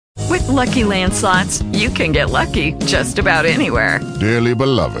Lucky Land Slots, you can get lucky just about anywhere. Dearly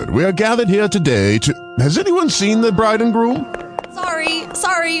beloved, we are gathered here today to... Has anyone seen the bride and groom?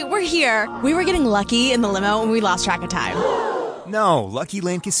 Sorry, we're here. We were getting lucky in the limo and we lost track of time. No, Lucky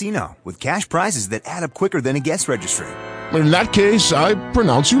Land Casino, with cash prizes that add up quicker than a guest registry. In that case, I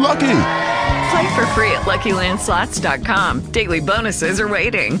pronounce you lucky. Play for free at LuckyLandSlots.com. Daily bonuses are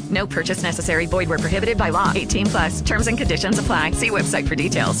waiting. No purchase necessary. Void where prohibited by law. 18 plus. Terms and conditions apply. See website for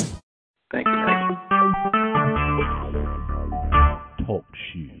details. Thank you. Talk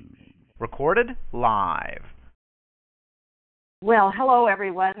shoes. Recorded live. Well, hello,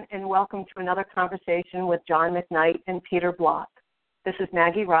 everyone, and welcome to another conversation with John McKnight and Peter Block. This is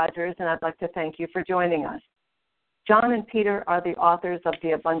Maggie Rogers, and I'd like to thank you for joining us. John and Peter are the authors of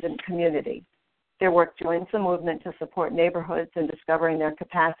The Abundant Community. Their work joins the movement to support neighborhoods in discovering their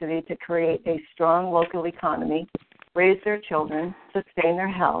capacity to create a strong local economy, raise their children, sustain their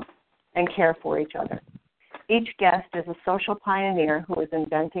health, and care for each other. Each guest is a social pioneer who is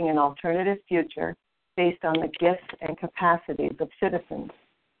inventing an alternative future based on the gifts and capacities of citizens.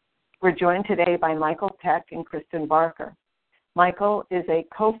 We're joined today by Michael Peck and Kristen Barker. Michael is a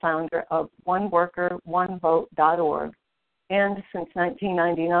co-founder of OneWorker.OneVote.org and since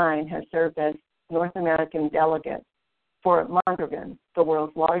 1999 has served as North American delegate for Mondragon, the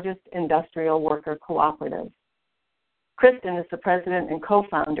world's largest industrial worker cooperative. Kristen is the president and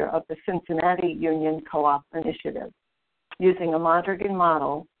co-founder of the Cincinnati Union Co-op Initiative. Using a Mondragon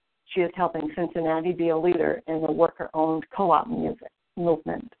model, she is helping Cincinnati be a leader in the worker-owned co-op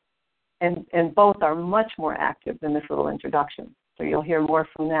movement. And both are much more active than this little introduction, so you'll hear more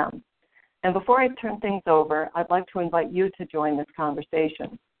from them. And before I turn things over, I'd like to invite you to join this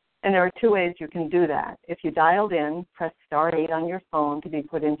conversation. And there are two ways you can do that. If you dialed in, press *8 on your phone to be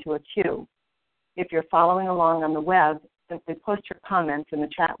put into a queue. If you're following along on the web, simply post your comments in the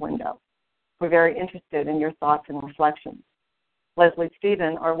chat window. We're very interested in your thoughts and reflections. Leslie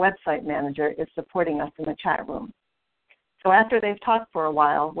Stephen, our website manager, is supporting us in the chat room. So after they've talked for a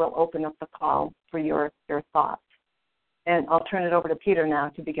while, we'll open up the call for your thoughts. And I'll turn it over to Peter now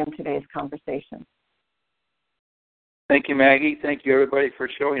to begin today's conversation. Thank you, Maggie. Thank you, everybody, for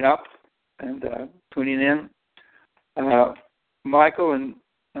showing up and tuning in. Michael and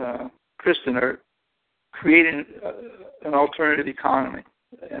Kristen are creating an alternative economy.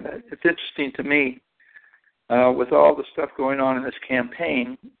 And it's interesting to me, with all the stuff going on in this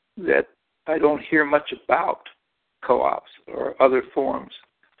campaign, that I don't hear much about co-ops or other forms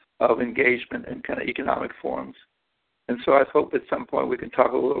of engagement and kind of economic forms. And so I hope at some point we can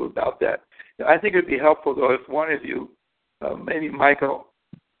talk a little about that. I think it would be helpful, though, if one of you, maybe Michael,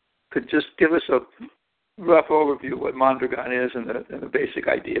 could just give us a rough overview of what Mondragon is and the basic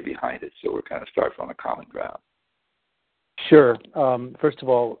idea behind it, so we're kind of start from a common ground. Sure. First of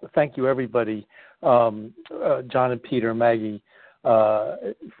all, thank you, everybody, John and Peter, Maggie,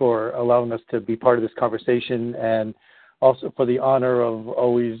 for allowing us to be part of this conversation, and also for the honor of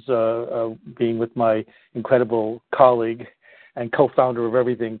always being with my incredible colleague and co-founder of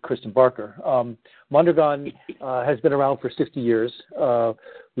everything, Kristen Barker. Mondragon has been around for 60 years.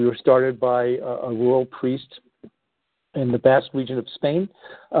 We were started by a rural priest in the Basque region of Spain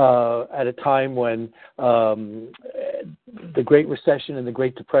at a time when the Great Recession and the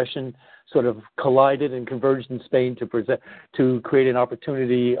Great Depression sort of collided and converged in Spain to create an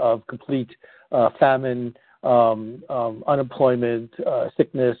opportunity of complete famine, unemployment,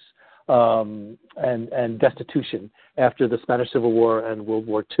 sickness, and destitution after the Spanish Civil War and World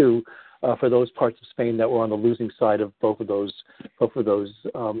War II for those parts of Spain that were on the losing side of both of those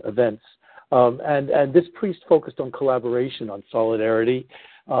events. And this priest focused on collaboration, on solidarity,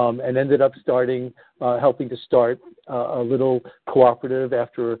 and ended up helping to start a little cooperative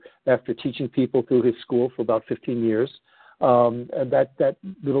after teaching people through his school for about 15 years. And that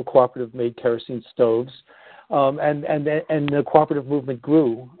little cooperative made kerosene stoves. And the cooperative movement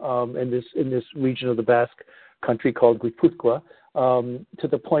grew in this region of the Basque country called Guipuzcoa, to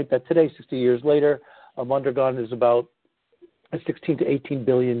the point that today, 60 years later, Mondragon is about a $16 to $18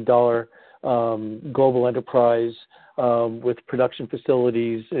 billion global enterprise with production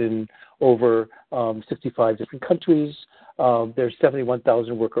facilities in over 65 different countries. There's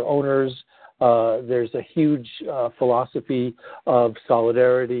 71,000 worker owners. There's a huge philosophy of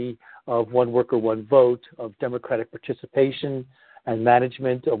solidarity, of one worker, one vote, of democratic participation and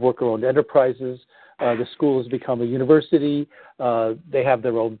management of worker-owned enterprises. The school has become a university. They have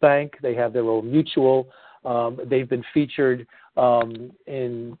their own bank. They have their own mutual. They've been featured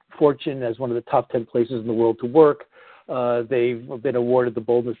in Fortune as one of the top 10 places in the world to work. They've been awarded the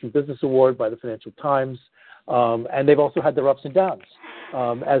Boldness in Business Award by the Financial Times. And they've also had their ups and downs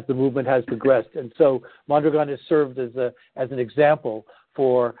as the movement has progressed. And so Mondragon has served as an example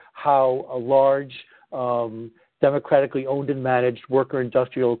for how a large democratically owned and managed worker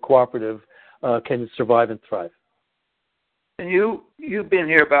industrial cooperative can survive and thrive. And you've been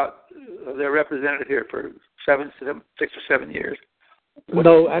here their representative here for 6 or 7 years.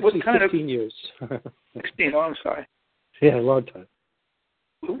 No, actually 16 years. 16, I'm sorry. Yeah, a long time.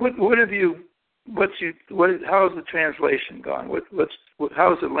 How has the translation gone? How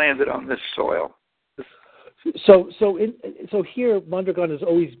has it landed on this soil? So here, Mondragon has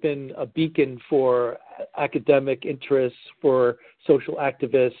always been a beacon for academic interests, for social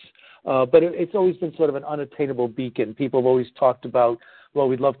activists, but it's always been sort of an unattainable beacon. People have always talked about, well,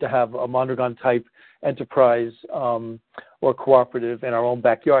 we'd love to have a Mondragon-type enterprise or cooperative in our own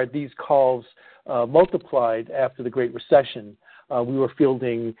backyard. These calls multiplied after the Great Recession. We were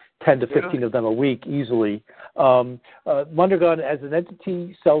fielding 10 to 15 of them a week easily. Mondragon, as an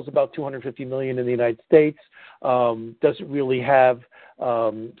entity, sells about $250 million in the United States. Doesn't really have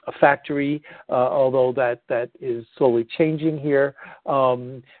a factory, although that is slowly changing here.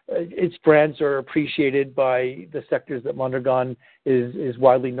 Its brands are appreciated by the sectors that Mondragon is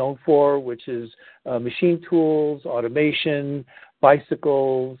widely known for, which is machine tools, automation,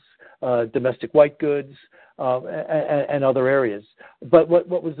 bicycles, domestic white goods, and other areas. But what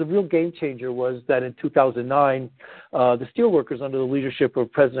was the real game changer was that in 2009, the steelworkers under the leadership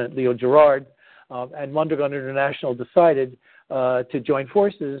of President Leo Gerard and Mondragon International decided to join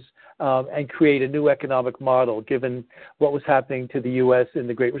forces and create a new economic model, given what was happening to the U.S. in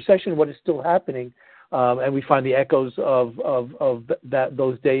the Great Recession, what is still happening. And we find the echoes of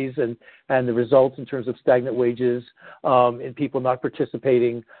those days and the results in terms of stagnant wages, in people not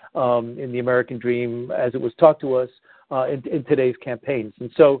participating in the American dream as it was taught to us in today's campaigns. And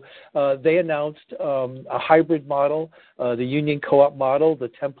so they announced a hybrid model, the union co-op model.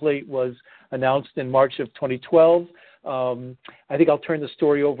 The template was announced in March of 2012. I think I'll turn the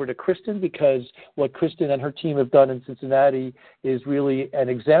story over to Kristen, because what Kristen and her team have done in Cincinnati is really an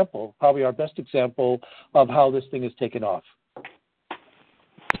example, probably our best example, of how this thing has taken off.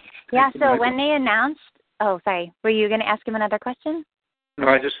 Yeah, so when they announced, sorry, were you going to ask him another question? No,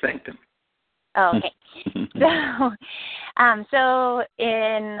 I just thanked him. Oh, okay. So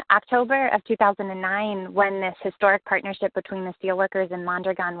in October of 2009, when this historic partnership between the steelworkers and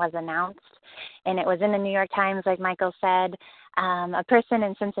Mondragon was announced, and it was in the New York Times, like Michael said, a person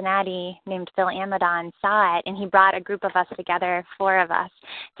in Cincinnati named Phil Amadon saw it, and he brought a group of us together, 4 of us,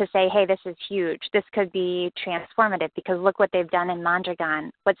 to say, hey, this is huge. This could be transformative, because look what they've done in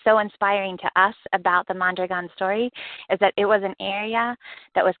Mondragon. What's so inspiring to us about the Mondragon story is that it was an area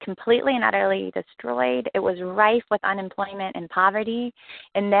that was completely and utterly destroyed. It was rife with unemployment and poverty.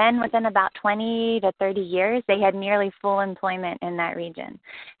 And then within about 20 to 30 years, they had nearly full employment in that region.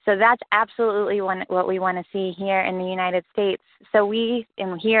 So that's absolutely what we want to see here in the United States. So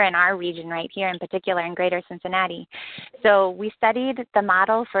here in our region, right here in particular in Greater Cincinnati. So we studied the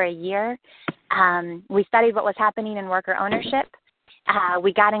model for a year. We studied what was happening in worker ownership.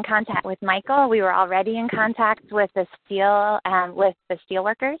 We got in contact with Michael. We were already in contact with the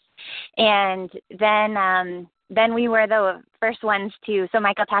steelworkers, and then we were the first ones to. So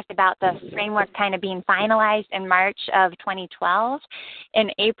Michael talked about the framework kind of being finalized in March of 2012.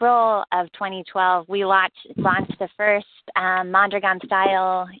 In April of 2012, we launched the first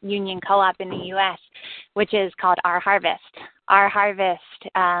Mondragon-style union co-op in the U.S., which is called Our Harvest. Our Harvest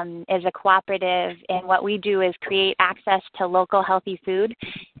is a cooperative, and what we do is create access to local healthy food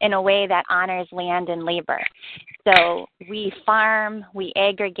in a way that honors land and labor. So we farm, we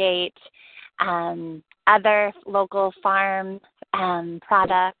aggregate other local farm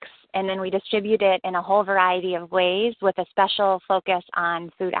products, and then we distribute it in a whole variety of ways with a special focus on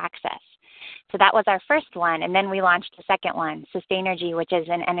food access. So that was our first one, and then we launched the second one, Sustainergy, which is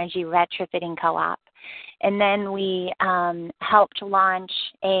an energy retrofitting co-op. And then we helped launch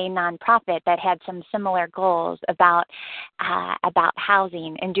a nonprofit that had some similar goals about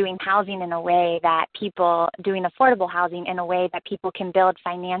housing and doing housing in a way that doing affordable housing in a way that people can build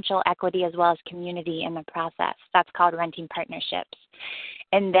financial equity as well as community in the process. That's called Renting Partnerships.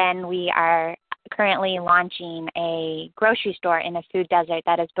 And then we are currently launching a grocery store in a food desert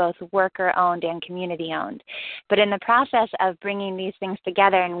that is both worker-owned and community-owned. But in the process of bringing these things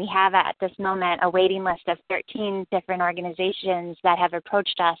together, and we have at this moment a waiting list of 13 different organizations that have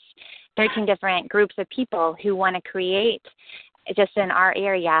approached us, 13 different groups of people who want to create, just in our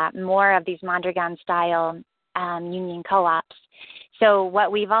area, more of these Mondragon-style union co-ops. So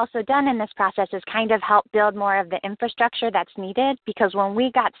what we've also done in this process is kind of help build more of the infrastructure that's needed, because when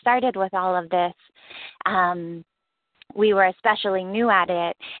we got started with all of this, we were especially new at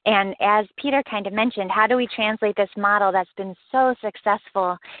it. And as Peter kind of mentioned, how do we translate this model that's been so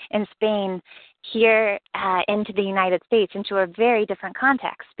successful in Spain here into the United States, into a very different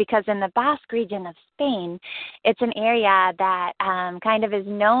context? Because in the Basque region of Spain, it's an area that kind of is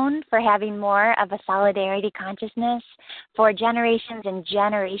known for having more of a solidarity consciousness for generations and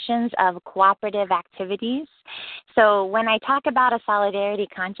generations of cooperative activities. So when I talk about a solidarity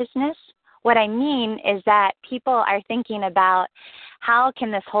consciousness, what I mean is that people are thinking about how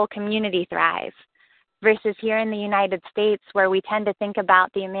can this whole community thrive, versus here in the United States where we tend to think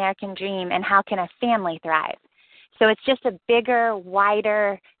about the American dream and how can a family thrive. So it's just a bigger,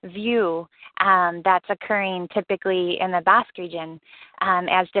 wider view that's occurring typically in the Basque region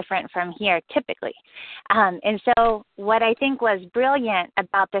as different from here typically. And so what I think was brilliant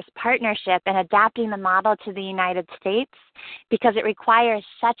about this partnership and adapting the model to the United States, because it requires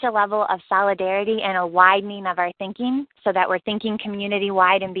such a level of solidarity and a widening of our thinking so that we're thinking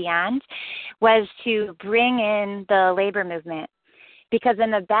community-wide and beyond, was to bring in the labor movement. Because in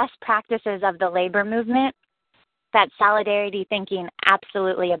the best practices of the labor movement, that solidarity thinking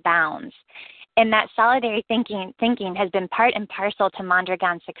absolutely abounds. And that solidarity thinking has been part and parcel to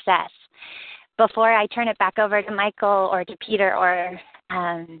Mondragon's success. Before I turn it back over to Michael or to Peter or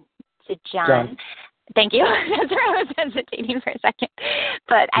to John. Thank you. That's where I was hesitating for a second.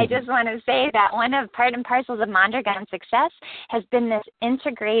 But I just want to say that one of part and parcels of Mondragon's success has been this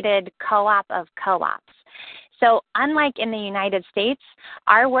integrated co-op of co-ops. So unlike in the United States,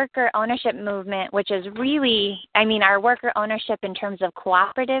 our worker ownership movement, which is really, our worker ownership in terms of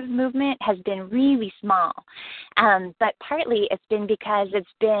cooperative movement has been really small. But partly it's been because it's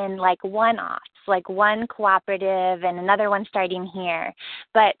been like one-offs, like one cooperative and another one starting here.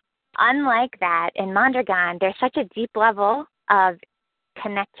 But unlike that, in Mondragon, there's such a deep level of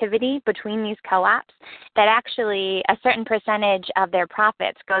connectivity between these co-ops that actually a certain percentage of their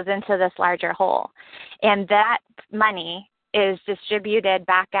profits goes into this larger whole. And that money is distributed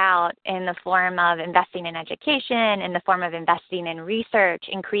back out in the form of investing in education, in the form of investing in research,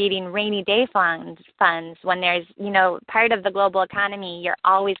 in creating rainy day funds when there's, part of the global economy, you're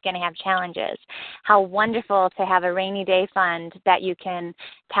always going to have challenges. How wonderful to have a rainy day fund that you can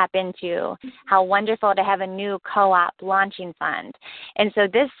tap into. How wonderful to have a new co-op launching fund. And so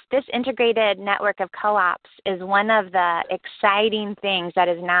this integrated network of co-ops is one of the exciting things that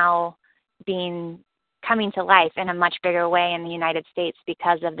is now coming to life in a much bigger way in the United States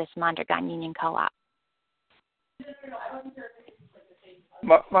because of this Mondragon Union Co-op.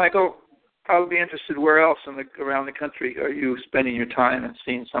 Michael, I'll be interested, where else around the country are you spending your time and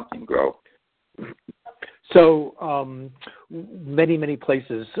seeing something grow? So many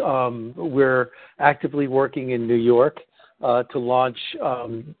places. We're actively working in New York to launch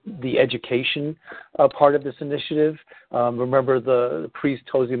the education part of this initiative. Remember the priest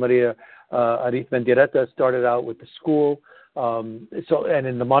Jose Maria Ariz-Mendiareta started out with the school. And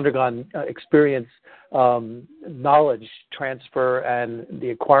in the Mondragon experience, knowledge transfer and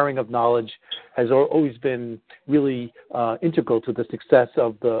the acquiring of knowledge has always been really integral to the success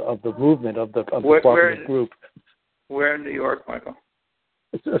of the movement of the cooperative group. Where in New York, Michael?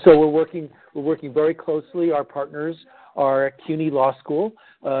 So we're working very closely. Our partners are CUNY Law School.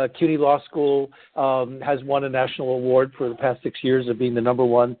 CUNY Law School has won a national award for the past 6 years of being the number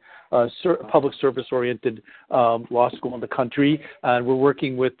one public service-oriented law school in the country. And we're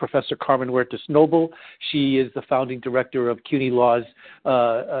working with Professor Carmen Huertas Noble. She is the founding director of CUNY Law's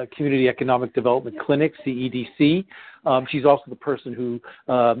Community Economic Development Clinic, CEDC. She's also the person who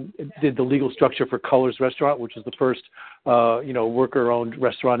did the legal structure for Colors Restaurant, which is the first worker-owned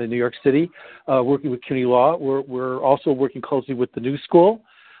restaurant in New York City. Working with CUNY Law, we're also working closely with the New School.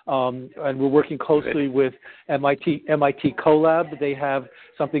 And we're working closely with MIT CoLab. They have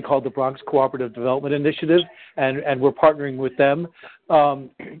something called the Bronx Cooperative Development Initiative, and we're partnering with them.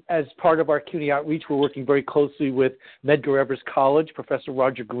 As part of our CUNY outreach, we're working very closely with Medgar Evers College, Professor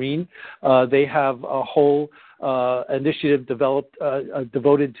Roger Green. They have a whole initiative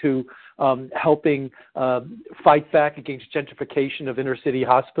devoted to helping fight back against gentrification of inner city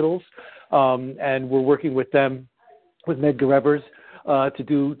hospitals. And we're working with them, with Medgar Evers,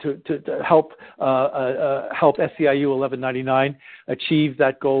 to help SEIU 1199 achieve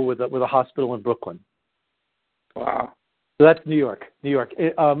that goal with a hospital in Brooklyn. Wow! So that's New York.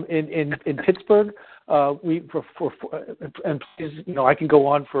 In Pittsburgh, and please, I can go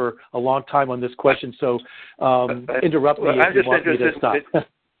on for a long time on this question. So interrupt me if you want me to stop.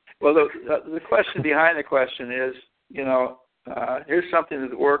 Well, the question behind the question is, here's something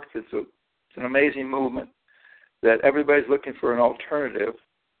that works. It's an amazing movement that everybody's looking for an alternative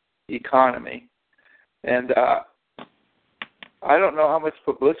economy. And I don't know how much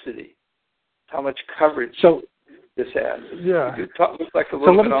publicity, how much coverage this has. Yeah. You could look like a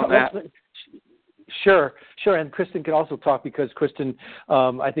little bit on that. Sure. And Kristen can also talk because Kristen,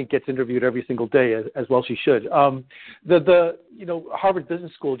 I think, gets interviewed every single day, as well she should. Harvard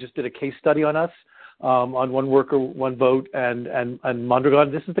Business School just did a case study on us, on One Worker, One Vote, and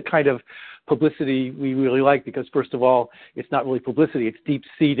Mondragon. This is the kind of publicity we really like because, first of all, it's not really publicity; it's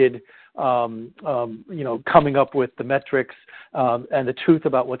deep-seated. Coming up with the metrics and the truth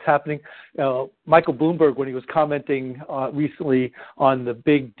about what's happening. Michael Bloomberg, when he was commenting recently on the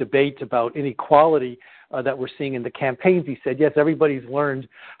big debate about inequality that we're seeing in the campaigns, he said, yes, everybody's learned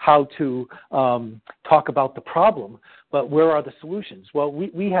how to talk about the problem, but where are the solutions? Well,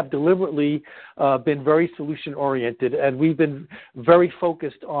 we have deliberately been very solution-oriented, and we've been very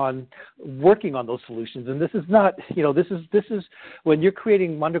focused on working on those solutions. And this is not, this is when you're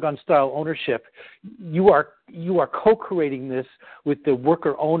creating Mondragon-style ownership, you are co-creating this with the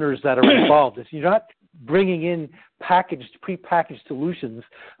worker owners that are involved. You're not bringing in prepackaged solutions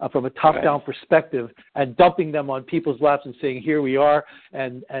from a top-down perspective and dumping them on people's laps and saying, here we are,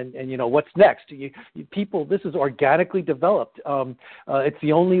 and what's next? People, this is organically developed. It's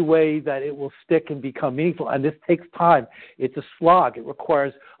the only way that it will stick and become meaningful, and this takes time. It's a slog. It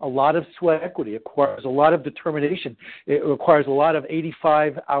requires a lot of sweat equity. It requires a lot of determination. It requires a lot of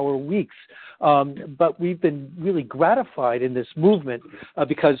 85-hour weeks. But we've been really gratified in this movement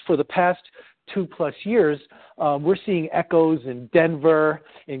because for the past 2+ years, we're seeing echoes in Denver,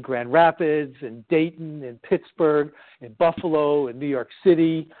 in Grand Rapids, in Dayton, in Pittsburgh, in Buffalo, in New York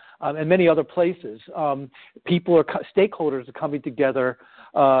City, and many other places. Stakeholders are coming together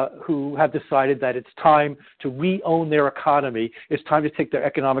who have decided that it's time to re-own their economy. It's time to take their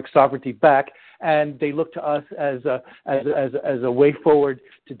economic sovereignty back, and they look to us as a way forward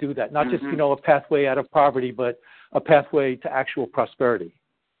to do that. Not just a pathway out of poverty, but a pathway to actual prosperity.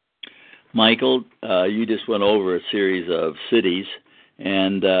 Michael, you just went over a series of cities,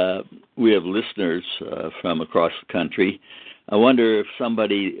 and we have listeners from across the country. I wonder if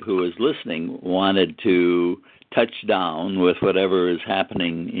somebody who is listening wanted to touch down with whatever is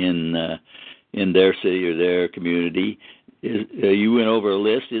happening in their city or their community. You went over a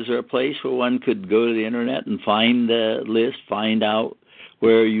list. Is there a place where one could go to the internet and find the list, find out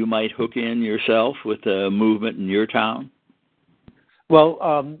where you might hook in yourself with a movement in your town? Well,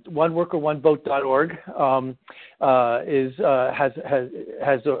 oneworkeronevote.org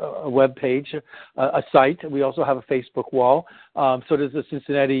has a web page, a site. We also have a Facebook wall. So does the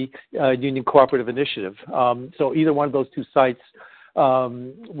Cincinnati Union Cooperative Initiative. So either one of those two sites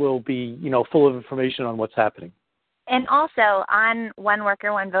will be, full of information on what's happening. And also on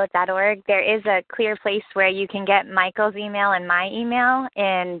oneworkeronevote.org, there is a clear place where you can get Michael's email and my email,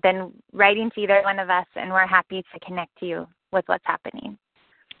 and then writing to either one of us, and we're happy to connect you with what's happening.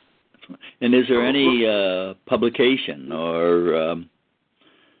 And is there any publication or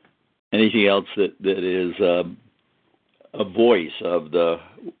anything else that is a voice of the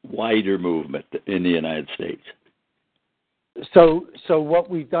wider movement in the United States? So what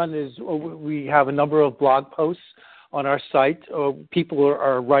we've done is we have a number of blog posts on our site. People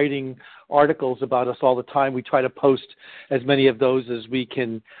are writing articles about us all the time. We try to post as many of those as we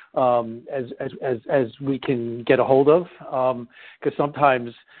can as we can get a hold of, because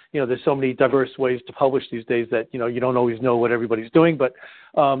sometimes there's so many diverse ways to publish these days that you don't always know what everybody's doing. But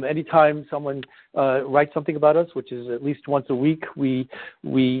anytime someone writes something about us, which is at least once a week, we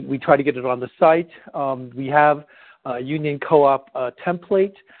try to get it on the site. We have a Union Co-op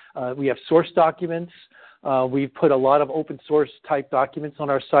template. We have source documents. We've put a lot of open source type documents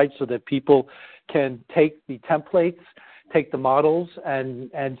on our site so that people can take the templates, take the models,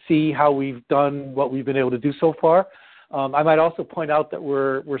 and see how we've done what we've been able to do so far. I might also point out that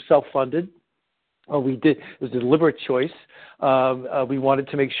we're self-funded. It was a deliberate choice. We wanted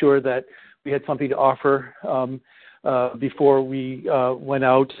to make sure that we had something to offer before we went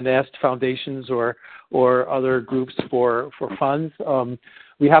out and asked foundations or other groups for funds.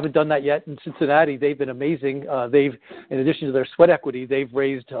 We haven't done that yet in Cincinnati. They've been amazing. In addition to their sweat equity, they've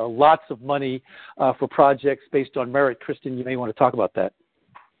raised lots of money for projects based on merit. Kristen, you may want to talk about that.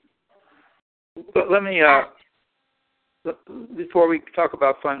 But let me, before we talk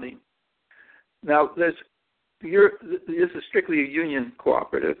about funding, now this is strictly a union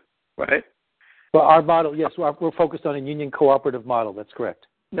cooperative, right? Well, our model, yes, we're focused on a union cooperative model. That's correct.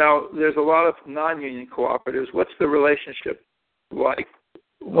 Now, there's a lot of non-union cooperatives. What's the relationship like?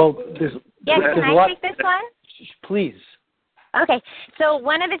 Well, can I take this one? Please. Okay, so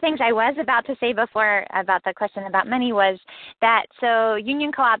one of the things I was about to say before about the question about money was that so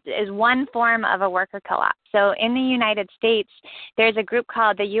union co-op is one form of a worker co-op. So in the United States, there's a group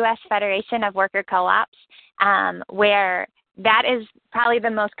called the U.S. Federation of Worker Co-ops, where that is probably the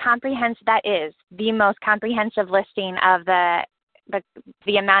most comprehensive listing of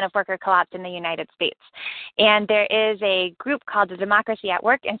the amount of worker co-ops in the United States. And there is a group called the Democracy at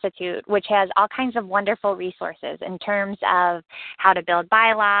Work Institute, which has all kinds of wonderful resources in terms of how to build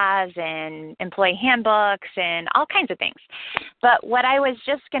bylaws and employee handbooks and all kinds of things. But what I was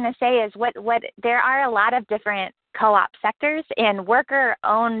just going to say is what there are a lot of different co-op sectors, and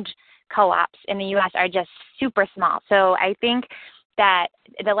worker-owned co-ops in the U.S. are just super small. So I think that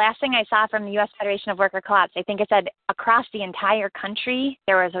the last thing I saw from the U.S. Federation of Worker Co-ops, I think it said across the entire country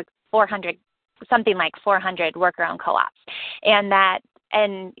there was something like 400 worker-owned co-ops, and that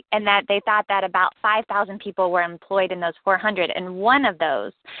they thought that about 5,000 people were employed in those 400, and one of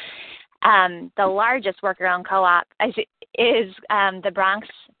those, the largest worker-owned co-op, is the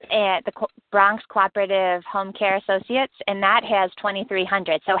Bronx Cooperative Home Care Associates, and that has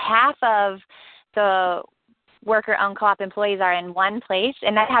 2,300. So half of the worker-owned co-op employees are in one place,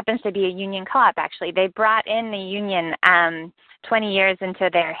 and that happens to be a union co-op, actually. They brought in the union 20 years into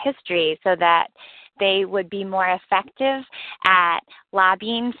their history so that they would be more effective at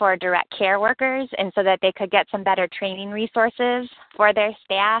lobbying for direct care workers, and so that they could get some better training resources for their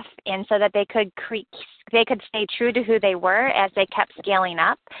staff, and so that they could stay true to who they were as they kept scaling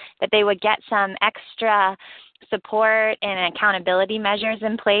up, that they would get some extra support and accountability measures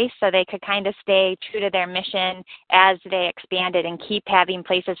in place so they could kind of stay true to their mission as they expanded and keep having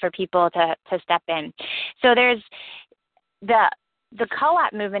places for people to step in. So there's the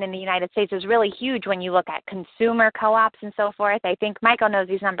co-op movement in the United States is really huge when you look at consumer co-ops and so forth. I think Michael knows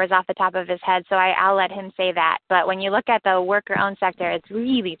these numbers off the top of his head, so I'll let him say that. But when you look at the worker-owned sector, it's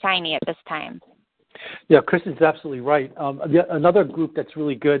really tiny at this time. Yeah, Kristen's absolutely right. Another group that's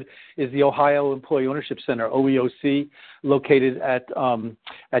really good is the Ohio Employee Ownership Center, OEOC, located at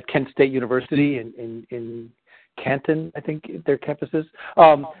Kent State University in Canton, I think their campus is.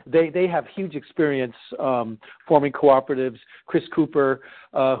 They have huge experience forming cooperatives. Chris Cooper,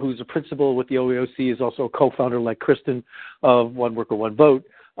 who's a principal with the OEOC, is also a co-founder, like Kristen, of One Worker, One Vote.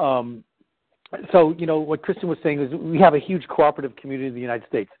 So, what Kristen was saying is we have a huge cooperative community in the United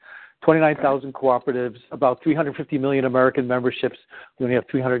States. 29,000 cooperatives, about 350 million American memberships. We only have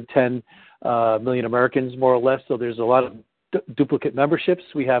 310 million Americans, more or less, so there's a lot of duplicate memberships.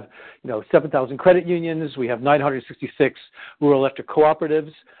 We have 7,000 credit unions. We have 966 rural electric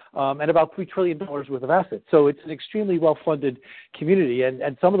cooperatives, and about $3 trillion worth of assets. So it's an extremely well-funded community,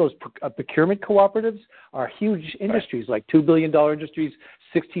 and some of those procurement cooperatives are huge industries, like $2 billion industries,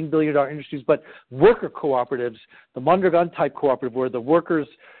 $16 billion industries. But worker cooperatives, the Mondragon type cooperative, where the workers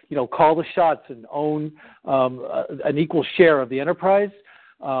call the shots and own an equal share of the enterprise,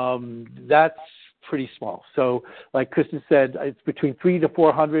 that's pretty small. So like Kristen said, it's between 300 to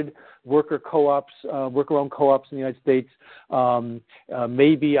 400 worker co-ops, worker-owned co-ops in the United States.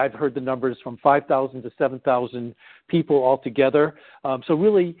 Maybe I've heard the numbers from 5,000 to 7,000 people altogether. So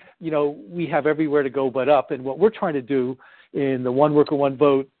really, we have everywhere to go but up. And what we're trying to do in the One Worker, One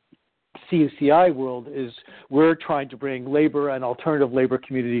Vote CUCI world is we're trying to bring labor and alternative labor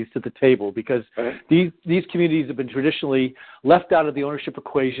communities to the table, because these communities have been traditionally left out of the ownership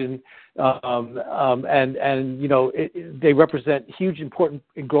equation, they represent huge, important,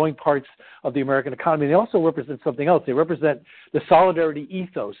 and growing parts of the American economy. They also represent something else. They represent the solidarity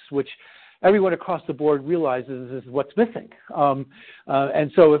ethos, which everyone across the board realizes is what's missing.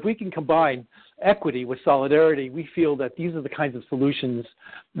 And so if we can combine equity with solidarity, we feel that these are the kinds of solutions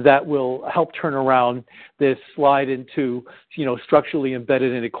that will help turn around this slide into, structurally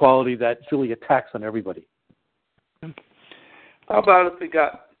embedded inequality that really attacks on everybody. How about if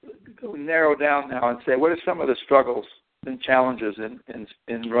we narrow down now and say, what are some of the struggles and challenges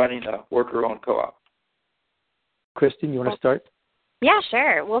in running a worker-owned co-op? Kristen, you want to start? Yeah,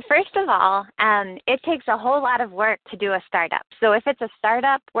 sure. Well, first of all, it takes a whole lot of work to do a startup. So if it's a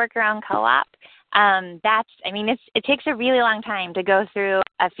startup worker-owned co-op, it takes a really long time to go through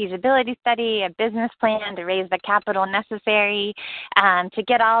a feasibility study, a business plan, to raise the capital necessary, to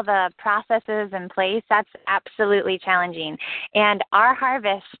get all the processes in place. That's absolutely challenging. And our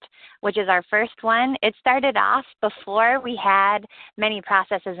harvest, which is our first one, it started off before we had many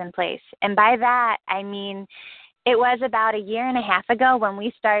processes in place. And by that, I mean, it was about a year and a half ago when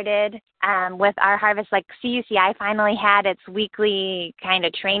we started with our harvest. Like CUCI finally had its weekly kind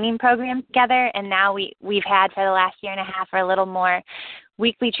of training program together, and now we've had for the last year and a half or a little more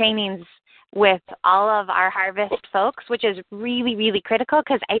weekly trainings with all of our harvest folks, which is really, really critical,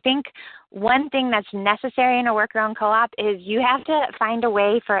 because I think one thing that's necessary in a worker-owned co-op is you have to find a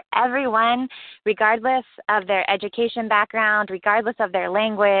way for everyone, regardless of their education background, regardless of their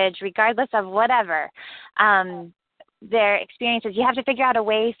language, regardless of whatever, their experiences, you have to figure out a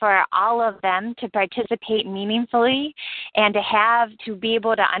way for all of them to participate meaningfully and to be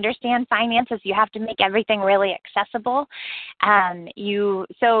able to understand finances. You have to make everything really accessible.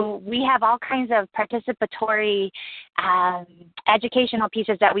 So we have all kinds of participatory educational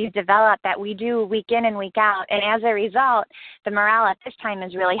pieces that we've developed that we do week in and week out. And as a result, the morale at this time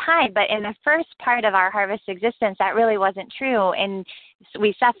is really high. But in the first part of our harvest existence, that really wasn't true. And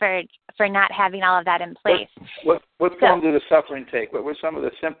we suffered for not having all of that in place. What form did the suffering take? What were some of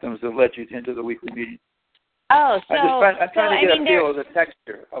the symptoms that led you into the weekly meeting? I'm trying to get a feel of the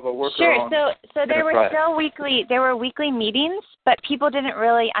texture of a worker. Sure. So there were weekly meetings, but people didn't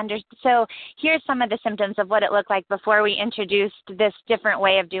really understand. So here's some of the symptoms of what it looked like before we introduced this different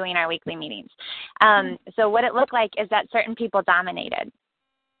way of doing our weekly meetings. So what it looked like is that certain people dominated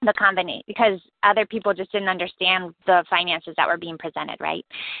the combination because other people just didn't understand the finances that were being presented, right?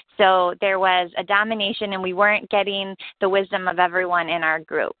 So there was a domination and we weren't getting the wisdom of everyone in our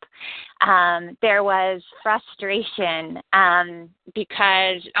group. There was frustration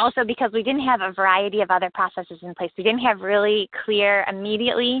because we didn't have a variety of other processes in place. We didn't have really clear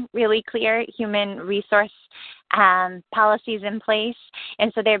human resource policies in place.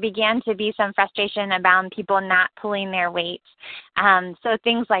 And so there began to be some frustration around people not pulling their weight. So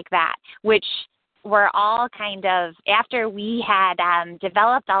things like that, which were all kind of, after we had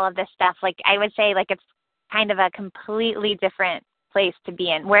developed all of this stuff, like I would say like it's kind of a completely different place to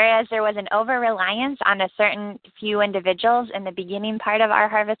be in. Whereas there was an over-reliance on a certain few individuals in the beginning part of our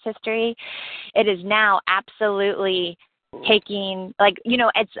harvest history, it is now absolutely taking,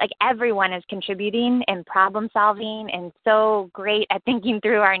 it's like everyone is contributing and problem solving and so great at thinking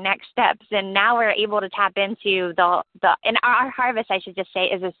through our next steps. And now we're able to tap into and our harvest, I should just say,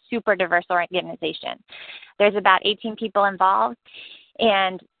 is a super diverse organization. There's about 18 people involved,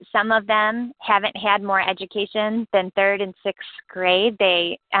 and some of them haven't had more education than 3rd and 6th grade.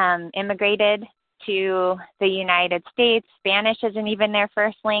 They immigrated to the United States. Spanish isn't even their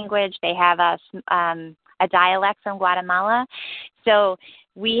first language. They have a dialect from Guatemala. So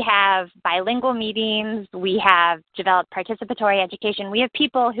we have bilingual meetings. We have developed participatory education. We have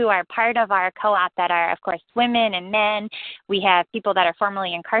people who are part of our co-op that are, of course, women and men. We have people that are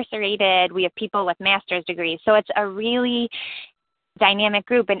formerly incarcerated. We have people with master's degrees. So it's a really dynamic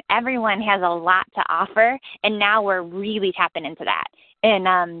group, and everyone has a lot to offer. And now we're really tapping into that.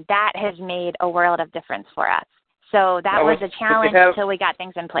 And that has made a world of difference for us. So that was a challenge until we got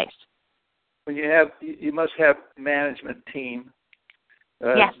things in place. When you must have management team.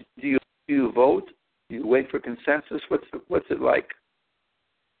 Yes. Do you vote? Do you wait for consensus? What's it like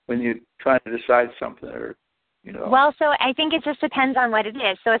when you're trying to decide something, or Well, so I think it just depends on what it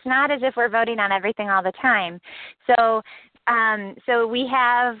is. So it's not as if we're voting on everything all the time. So we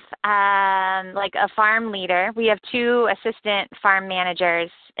have like a farm leader. We have 2 assistant farm managers,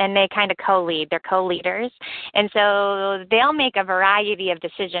 and they kind of co-lead. They're co-leaders. And so they'll make a variety of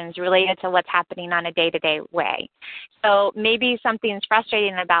decisions related to what's happening on a day-to-day way. So maybe something's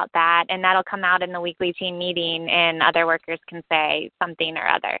frustrating about that, and that'll come out in the weekly team meeting, and other workers can say something or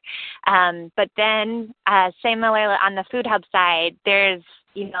other. But then similarly on the food hub side, there's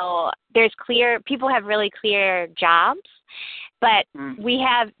people have really clear jobs, but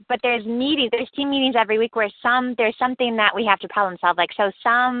there's team meetings every week where there's something that we have to problem solve, like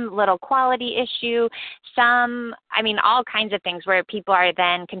some little quality issue, all kinds of things where people are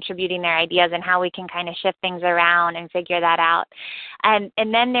then contributing their ideas and how we can kind of shift things around and figure that out. And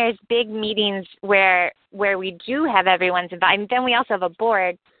then there's big meetings where we do have everyone's involved. And then we also have a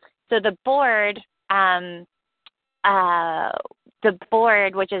board. So the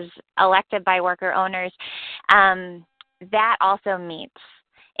board, which is elected by worker owners, that also meets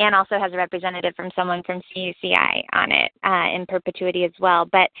and also has a representative from someone from CUCI on it in perpetuity as well.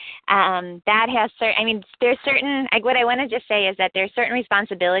 But that has there's certain, what I want to just say is that there's certain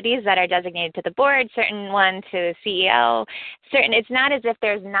responsibilities that are designated to the board, certain one to the CEO, it's not as if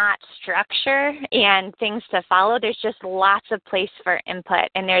there's not structure and things to follow. There's just lots of place for input,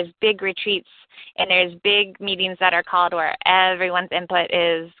 and there's big retreats and there's big meetings that are called where everyone's input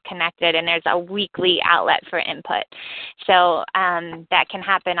is connected, and there's a weekly outlet for input. So that can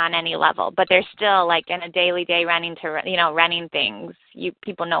happen on any level, but there's still, like, in a daily day running things,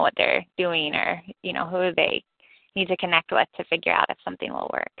 people know what they're doing, or who they need to connect with to figure out if something will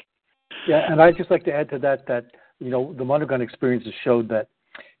work. Yeah, and I'd just like to add to that the Mondragon experience has showed that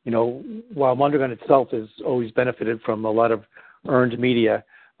while Mondragon itself has always benefited from a lot of earned media,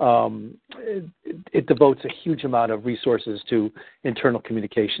 it devotes a huge amount of resources to internal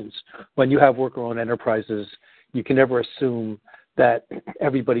communications. When you have worker-owned enterprises, you can never assume that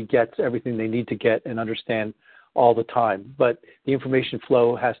everybody gets everything they need to get and understand all the time. But the information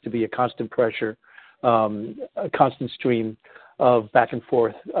flow has to be a constant pressure, a constant stream of back and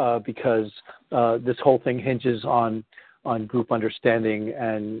forth, because this whole thing hinges on group understanding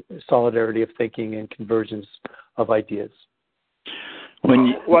and solidarity of thinking and convergence of ideas. When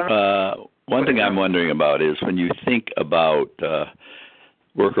you, one thing I'm wondering about is when you think about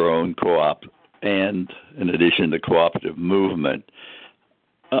worker-owned co-op and in addition to cooperative movement,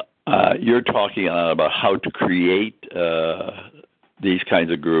 you're talking about how to create these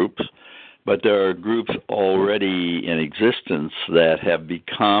kinds of groups, but there are groups already in existence that have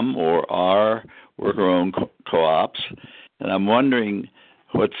become or are worker-owned co-ops, and I'm wondering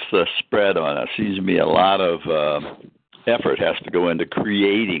what's the spread on it. Seems to be a lot of effort has to go into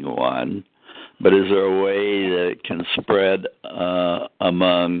creating one, but is there a way that it can spread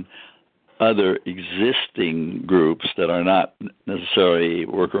among other existing groups that are not necessarily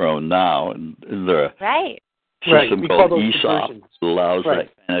worker-owned now? And is there a system called ESOP that allows that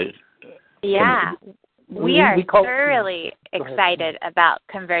kind of... Yeah. We are thoroughly excited about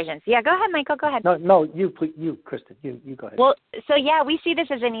conversions. Yeah, go ahead, Michael. Go ahead. No, you, Kristen. You go ahead. Well, so yeah, we see this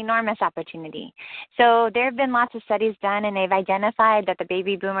as an enormous opportunity. So there have been lots of studies done, and they've identified that the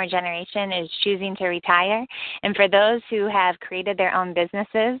baby boomer generation is choosing to retire. And for those who have created their own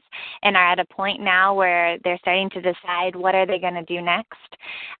businesses and are at a point now where they're starting to decide what are they going to do next,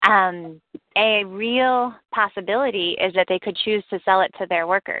 a real possibility is that they could choose to sell it to their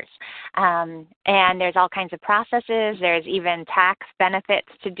workers. And there's all kinds of processes. There's even tax benefits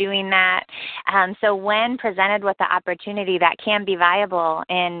to doing that. So when presented with the opportunity, that can be viable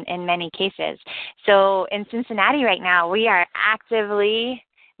in many cases. So in Cincinnati right now, we're actually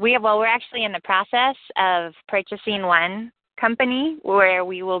in the process of purchasing one company where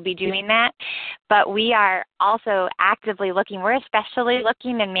we will be doing that, but we are also actively looking. We're especially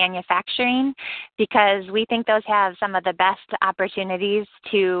looking in manufacturing because we think those have some of the best opportunities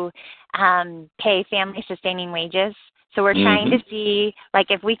to pay family-sustaining wages. So we're trying to see, like,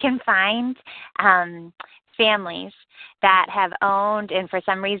 if we can find families that have owned and for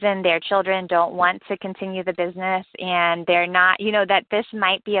some reason their children don't want to continue the business and they're not, that this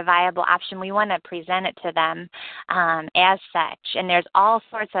might be a viable option. We want to present it to them as such. And there's all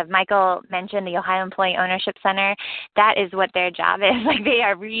sorts of, Michael mentioned the Ohio Employee Ownership Center. That is what their job is. Like, they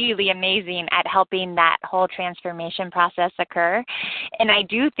are really amazing at helping that whole transformation process occur. And I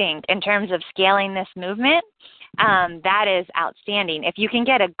do think in terms of scaling this movement, that is outstanding. If you can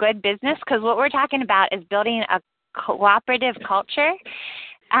get a good business, because what we're talking about is building a cooperative culture,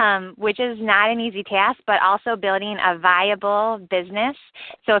 which is not an easy task, but also building a viable business.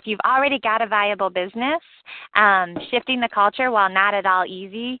 So if you've already got a viable business, shifting the culture, while not at all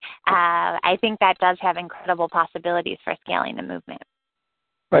easy, I think that does have incredible possibilities for scaling the movement.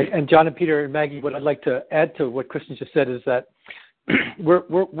 Right. And John and Peter and Maggie, what I'd like to add to what Kristen just said is that we're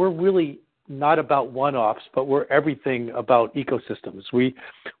really not about one-offs, but we're everything about ecosystems.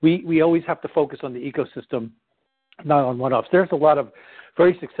 We always have to focus on the ecosystem, not on one-offs. There's a lot of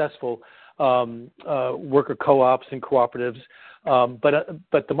very successful worker co-ops and cooperatives,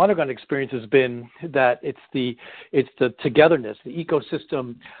 but the Mondragon experience has been that it's the togetherness, the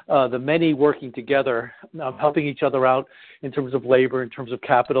ecosystem, the many working together, helping each other out in terms of labor, in terms of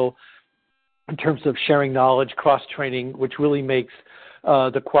capital, in terms of sharing knowledge, cross-training, which really makes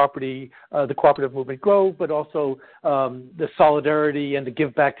the cooperative movement grow, but also the solidarity and the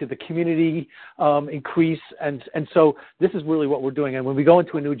give back to the community increase. And so this is really what we're doing. And when we go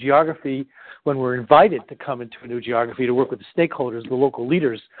into a new geography, when we're invited to come into a new geography to work with the stakeholders, the local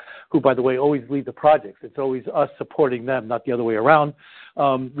leaders, who, by the way, always lead the projects. It's always us supporting them, not the other way around.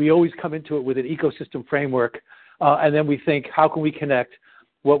 We always come into it with an ecosystem framework, and then we think, how can we connect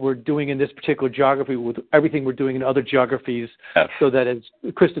what we're doing in this particular geography with everything we're doing in other geographies, so that, as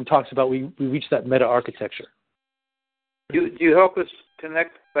Kristen talks about, we reach that meta-architecture. Do you help us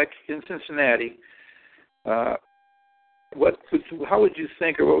connect, like in Cincinnati? How would you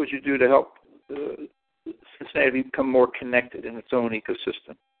think, or what would you do to help Cincinnati become more connected in its own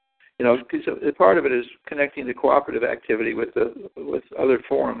ecosystem? Because part of it is connecting the cooperative activity with other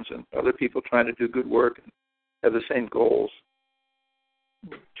forums and other people trying to do good work and have the same goals.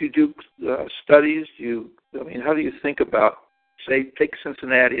 Do you do studies? How do you think about, say, take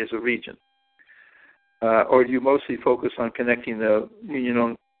Cincinnati as a region? Or do you mostly focus on connecting the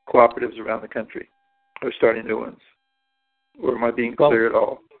union-owned cooperatives around the country or starting new ones? Or am I being clear at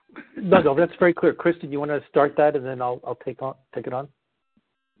all? No, that's very clear. Kristen, you want to start that, and then I'll take it on.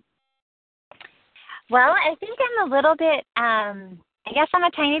 Well, I think I'm a little bit. I guess I'm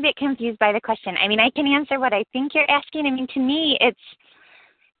a tiny bit confused by the question. I mean, I can answer what I think you're asking. I mean, to me,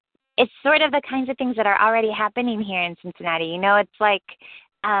 it's sort of the kinds of things that are already happening here in Cincinnati. You know, it's like,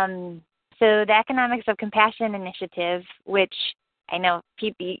 so the Economics of Compassion initiative, which I know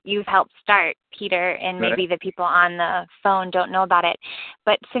you've helped start, Peter, and maybe the people on the phone don't know about it.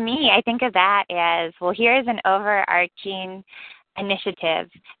 But to me, I think of that as, well, here's an overarching initiative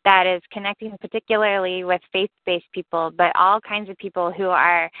that is connecting particularly with faith-based people, but all kinds of people who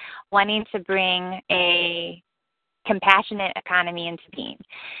are wanting to bring a compassionate economy into being.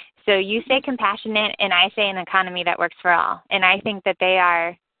 So you say compassionate, and I say an economy that works for all. And I think that they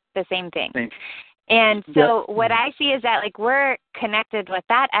are the same thing. And so what I see is that, like, we're connected with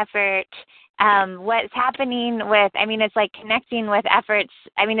that effort. What's happening with, I mean, it's like connecting with efforts.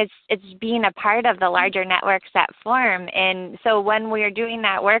 I mean, it's being a part of the larger networks that form. And so when we're doing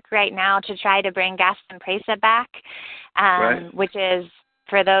that work right now to try to bring Gas and Presa back, which is,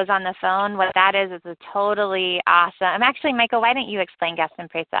 for those on the phone, what that is a totally awesome. Actually, Michael, why don't you explain Gas and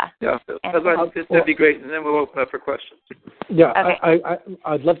Presa? Yeah, that'd be great, and then we'll open up for questions. Yeah, okay.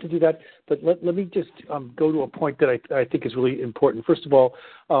 I'd love to do that, but let me just go to a point that I think is really important. First of all,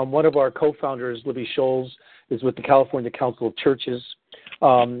 one of our co-founders, Libby Scholes, is with the California Council of Churches,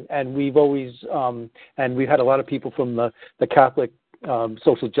 and we've always and we've had a lot of people from the Catholic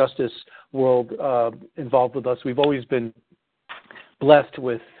social justice world involved with us. We've always been blessed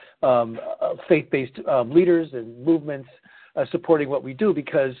with faith-based leaders and movements supporting what we do,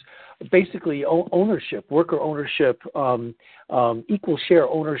 because basically ownership, worker ownership, equal share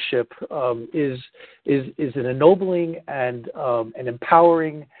ownership is an ennobling and an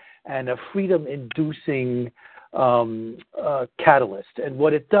empowering and a freedom-inducing catalyst. And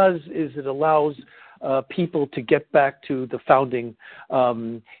what it does is it allows people to get back to the founding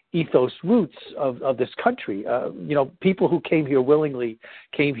ethos roots of this country. People who came here willingly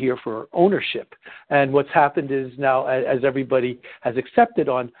came here for ownership. And what's happened is now, as everybody has accepted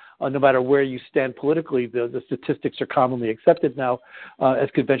on no matter where you stand politically, the statistics are commonly accepted now as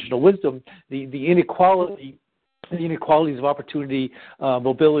conventional wisdom, the inequalities of opportunity,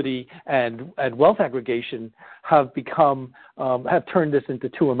 mobility, and wealth aggregation have turned this into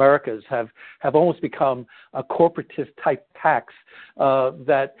two Americas, have almost become a corporatist type tax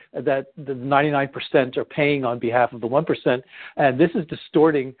that the 99% are paying on behalf of the 1%, and this is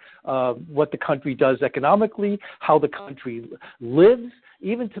distorting what the country does economically, how the country lives,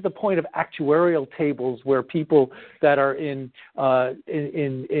 even to the point of actuarial tables where people that are in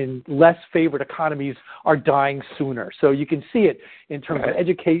less favored economies are dying sooner. So you can see it in terms of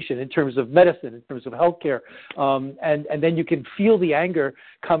education, in terms of medicine, in terms of healthcare, and then you can feel the anger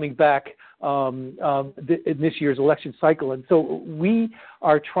coming back in this year's election cycle. And so we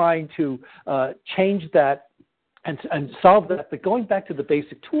are trying to change that and solve that, but going back to the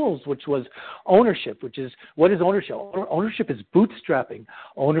basic tools, which was ownership, which is, what is ownership? Ownership is bootstrapping.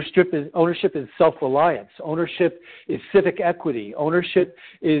 Ownership is self-reliance. Ownership is civic equity. Ownership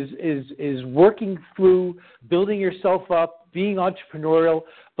is working through building yourself up, being entrepreneurial,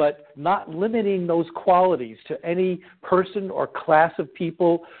 but not limiting those qualities to any person or class of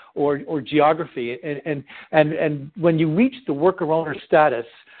people or geography. And when you reach the worker-owner status,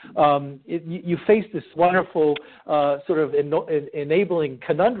 you face this wonderful sort of enabling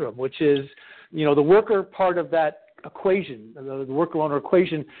conundrum, which is, the worker part of that equation, the worker-owner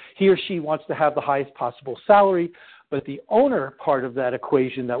equation, he or she wants to have the highest possible salary, but the owner part of that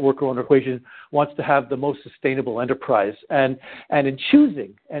equation, that worker-owner equation, wants to have the most sustainable enterprise. And in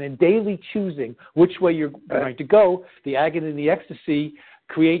choosing, and in daily choosing which way you're going to go, the agony and the ecstasy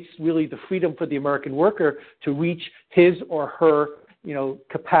creates really the freedom for the American worker to reach his or her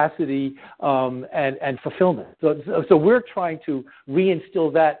capacity and fulfillment. So we're trying to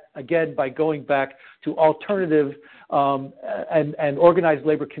reinstill that again by going back to alternative and organized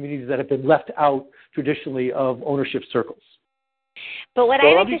labor communities that have been left out traditionally of ownership circles. But what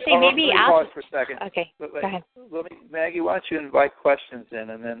I like to say, maybe I'll pause for a second. Okay, go ahead. Maggie, why don't you invite questions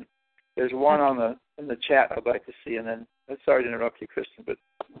in, and then there's one in the chat I'd like to see, and then sorry to interrupt you, Kristen, but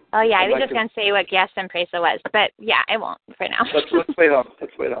I was just going to say what Gas and Presa was, but yeah, I won't for now. let's wait on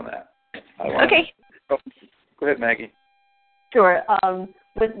that. Okay. Go ahead, Maggie. Sure.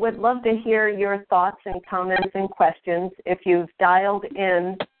 Would love to hear your thoughts and comments and questions. If you've dialed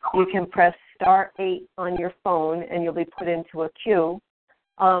in, you can press *8 on your phone, and you'll be put into a queue.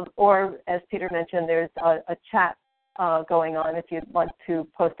 Or, as Peter mentioned, there's a chat going on if you'd like to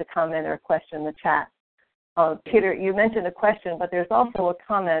post a comment or a question in the chat. Peter, you mentioned a question, but there's also a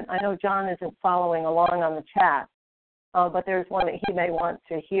comment. I know John isn't following along on the chat, but there's one that he may want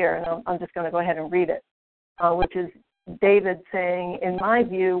to hear, and I'm just going to go ahead and read it, which is David saying, in my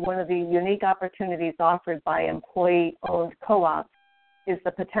view, one of the unique opportunities offered by employee-owned co-ops is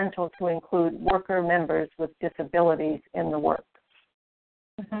the potential to include worker members with disabilities in the work.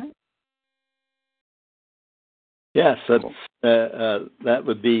 Mm-hmm. Yes, that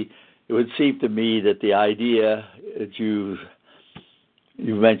would be. It would seem to me that the idea that you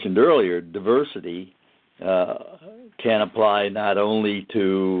mentioned earlier, diversity, can apply not only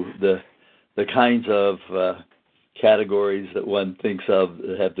to the kinds of categories that one thinks of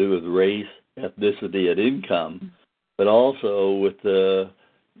that have to do with race, ethnicity, and income, but also with the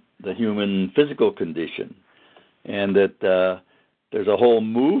human physical condition, and that there's a whole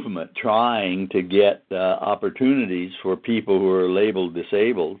movement trying to get opportunities for people who are labeled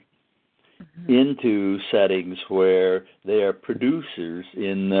disabled into settings where they are producers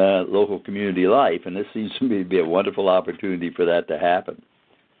in local community life, and this seems to me to be a wonderful opportunity for that to happen.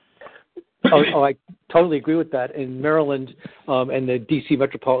 I totally agree with that. In Maryland and the D.C.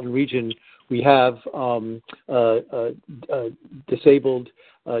 metropolitan region, we have disabled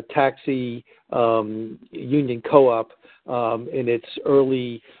taxi union co-op in its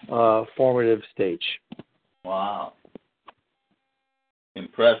early formative stage. Wow.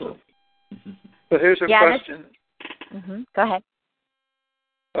 Impressive. So here's a question. Mm-hmm. Go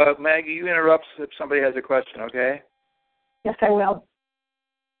ahead. Maggie, you interrupt if somebody has a question, okay? Yes, I will.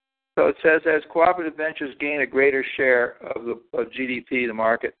 So it says, as cooperative ventures gain a greater share of GDP, the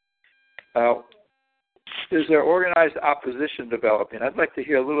market, is there organized opposition developing? I'd like to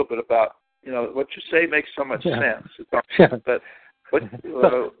hear a little bit about, what you say makes so much sense. But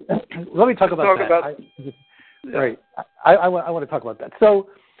let me talk about that. Right. I want to talk about that. So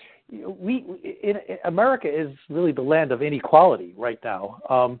America is really the land of inequality right now,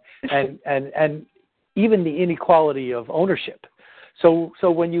 and even the inequality of ownership. So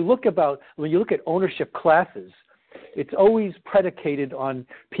when you look at ownership classes, it's always predicated on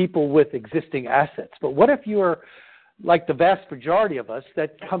people with existing assets. But what if you're like the vast majority of us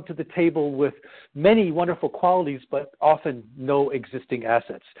that come to the table with many wonderful qualities but often no existing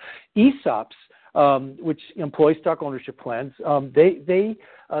assets? ESOPs, which employ stock ownership plans,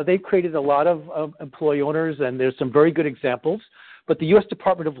 they've created a lot of employee owners, and there's some very good examples. But the U.S.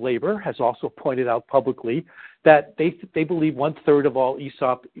 Department of Labor has also pointed out publicly that they believe 1/3 of all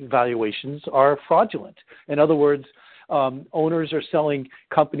ESOP valuations are fraudulent. In other words, owners are selling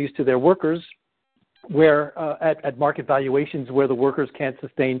companies to their workers where at market valuations where the workers can't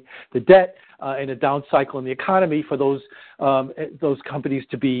sustain the debt in a down cycle in the economy for those companies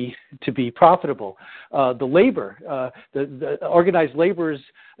to be profitable. The organized labor's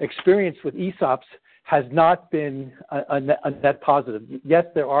experience with ESOPs has not been a net positive. Yes,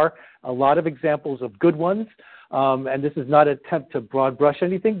 there are a lot of examples of good ones, and this is not an attempt to broad brush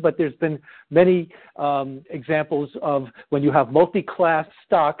anything, but there's been many examples of when you have multi-class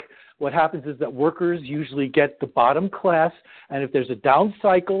stock, what happens is that workers usually get the bottom class, and if there's a down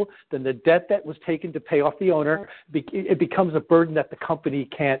cycle, then the debt that was taken to pay off the owner, it becomes a burden that the company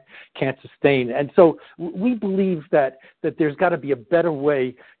can't sustain. And so we believe that there's got to be a better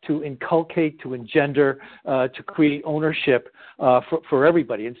way to inculcate, to engender, to create ownership for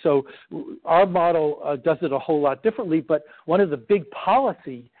everybody. And so our model does it a whole lot differently, but one of the big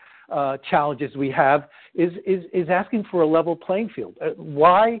policy challenges we have is asking for a level playing field.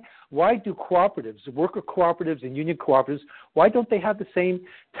 Why do cooperatives, worker cooperatives and union cooperatives, why don't they have the same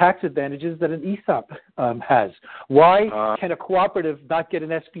tax advantages that an ESOP has? Why can a cooperative not get an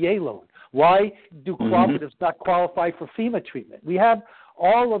SBA loan? Why do cooperatives not qualify for FEMA treatment? We have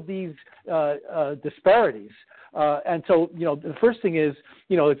all of these disparities. And so, the first thing is,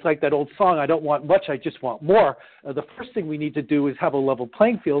 it's like that old song, I don't want much, I just want more. The first thing we need to do is have a level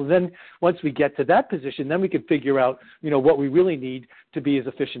playing field. And then once we get to that position, then we can figure out, what we really need to be as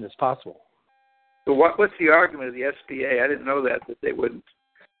efficient as possible. So what's the argument of the SBA? I didn't know that they wouldn't.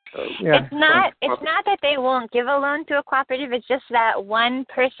 It's not that they won't give a loan to a cooperative. It's just that one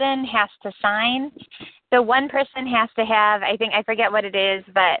person has to sign. So one person has to have, I forget what it is,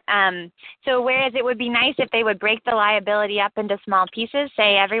 but so whereas it would be nice if they would break the liability up into small pieces,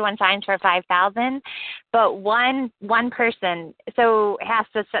 say everyone signs for $5,000, but one person has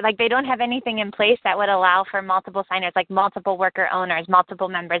to, they don't have anything in place that would allow for multiple signers, like multiple worker owners, multiple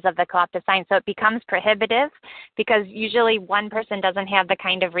members of the co-op to sign. So it becomes prohibitive because usually one person doesn't have the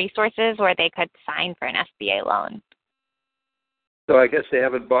kind of resources where they could sign for an SBA loan. So I guess they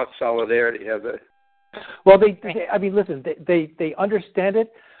haven't bought Solidarity, have they? Well, they understand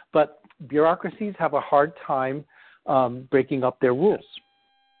it, but bureaucracies have a hard time breaking up their rules.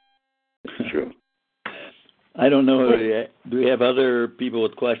 True. I don't know. Do we have other people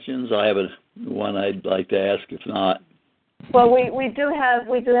with questions? I have one I'd like to ask. If not, well, we do have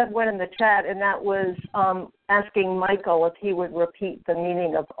one in the chat, and that was asking Michael if he would repeat the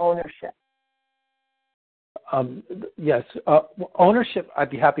meaning of ownership. Yes, ownership. I'd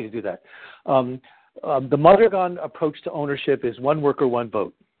be happy to do that. The Mondragon approach to ownership is one worker, one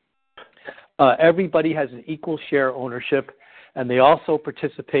vote. Everybody has an equal share ownership, and they also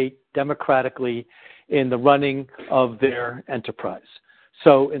participate democratically in the running of their enterprise.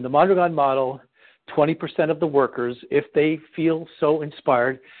 So in the Mondragon model, 20% of the workers, if they feel so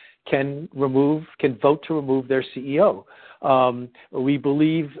inspired, can vote to remove their CEO. We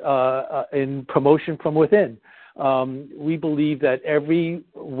believe in promotion from within. We believe that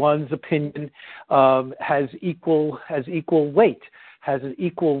everyone's opinion has equal weight, has an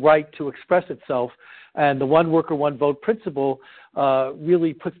equal right to express itself, and the one worker, one vote principle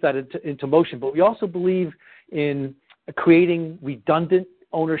really puts that into motion. But we also believe in creating redundant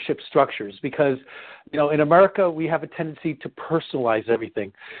ownership structures because, in America, we have a tendency to personalize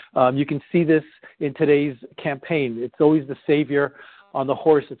everything. You can see this in today's campaign. It's always the savior on the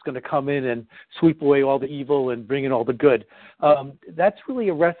horse that's going to come in and sweep away all the evil and bring in all the good. That's really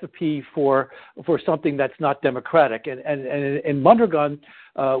a recipe for something that's not democratic. And in Mondragon,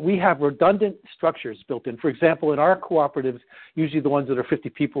 we have redundant structures built in. For example, in our cooperatives, usually the ones that are 50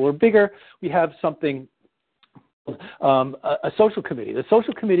 people or bigger, we have something a social committee. The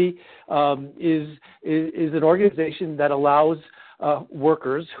social committee is an organization that allows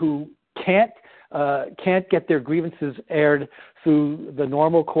workers who can't get their grievances aired through the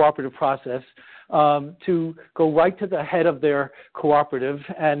normal cooperative process to go right to the head of their cooperative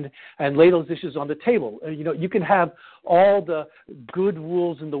and lay those issues on the table. You can have all the good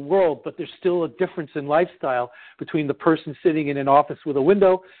rules in the world, but there's still a difference in lifestyle between the person sitting in an office with a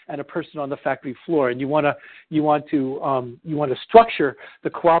window and a person on the factory floor. And you want to structure the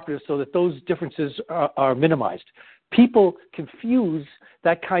cooperative so that those differences are minimized. People confuse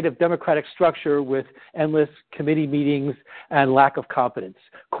that kind of democratic structure with endless committee meetings and lack of competence.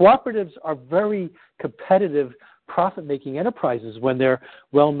 Cooperatives are very competitive, profit-making enterprises when they're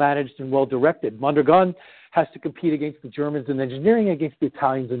well-managed and well-directed. Mondragon has to compete against the Germans in engineering, against the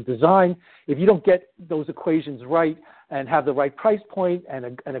Italians in design. If you don't get those equations right and have the right price point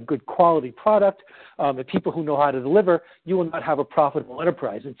and a good quality product, and people who know how to deliver, you will not have a profitable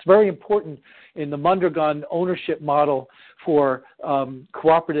enterprise. It's very important in the Mondragon ownership model for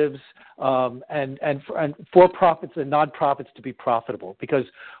cooperatives and for-profits and non-profits to be profitable. Because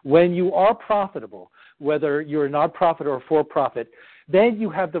when you are profitable, whether you're a non-profit or a for-profit, then you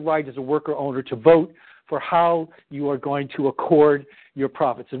have the right as a worker owner to vote for how you are going to accord your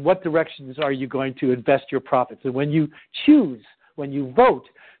profits and what directions are you going to invest your profits. And when you vote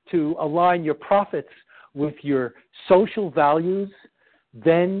to align your profits with your social values,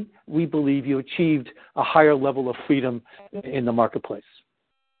 then we believe you achieved a higher level of freedom in the marketplace.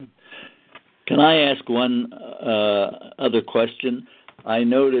 Can I ask one other question? I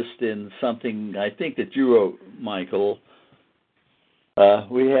noticed in something I think that you wrote, Michael,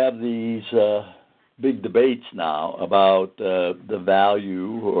 we have these big debates now about the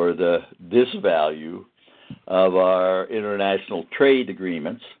value or the disvalue of our international trade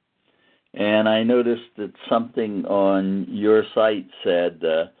agreements. And I noticed that something on your site said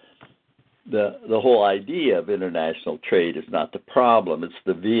the whole idea of international trade is not the problem, it's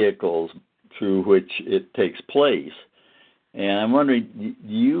the vehicles through which it takes place. And I'm wondering,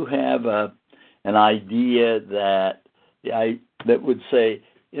 do you have an idea that would say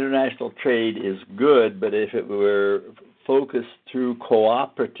international trade is good, but if it were focused through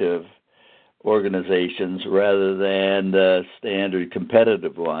cooperative organizations rather than the standard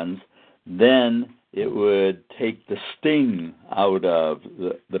competitive ones, then it would take the sting out of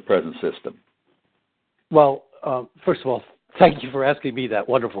the present system? Well, first of all, thank you for asking me that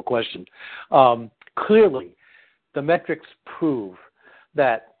wonderful question. Clearly, the metrics prove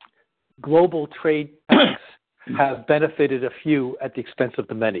that global trade pacts have benefited a few at the expense of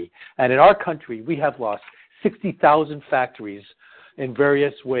the many. And in our country, we have lost 60,000 factories in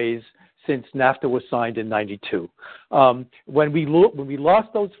various ways since NAFTA was signed in 92. When we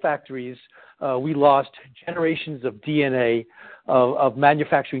lost those factories, we lost generations of DNA, of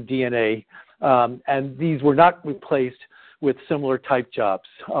manufacturing DNA, and these were not replaced with similar type jobs.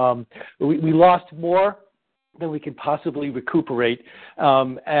 We lost more than we can possibly recuperate,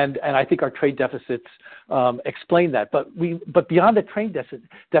 and I think our trade deficits explain that. But beyond the trade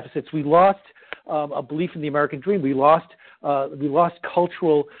deficits, we lost a belief in the American dream. We lost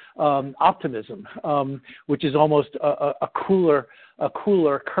cultural optimism, which is almost a cooler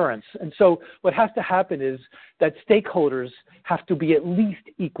occurrence. And so what has to happen is that stakeholders have to be at least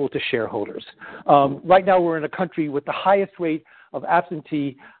equal to shareholders. Right now we're in a country with the highest rate of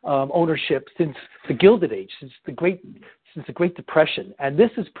absentee ownership since the Gilded Age, since the Great Depression. And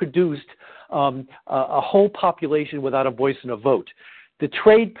this has produced a whole population without a voice and a vote. The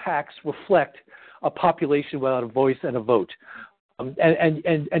trade pacts reflect a population without a voice and a vote.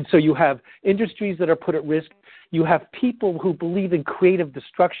 And so you have industries that are put at risk. You have people who believe in creative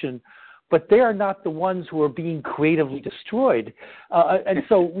destruction, but they are not the ones who are being creatively destroyed. And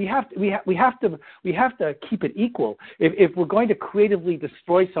so we have to keep it equal. If we're going to creatively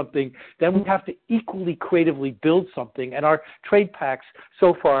destroy something, then we have to equally creatively build something. And our trade pacts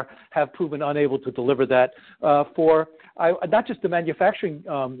so far have proven unable to deliver that for not just the manufacturing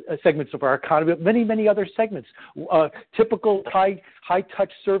segments of our economy, but many, many other segments. Typical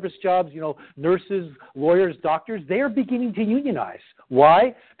high-touch service jobs, nurses, lawyers, doctors, they are beginning to unionize.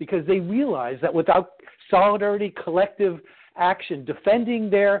 Why? Because they realize that without solidarity, collective action, defending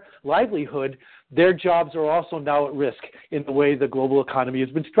their livelihood, their jobs are also now at risk in the way the global economy has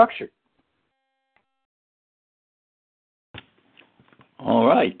been structured. All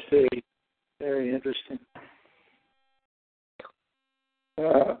right. Very, very interesting.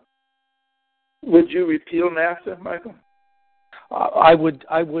 Would you repeal NAFTA, Michael? I would.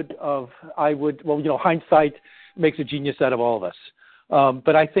 Well, hindsight makes a genius out of all of us.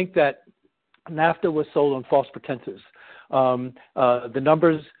 But I think that NAFTA was sold on false pretenses. The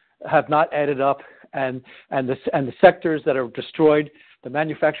numbers have not added up, and the sectors that are destroyed, the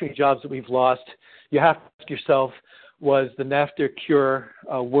manufacturing jobs that we've lost. You have to ask yourself, was the NAFTA cure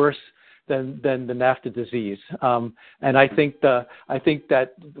worse than the NAFTA disease? And I think that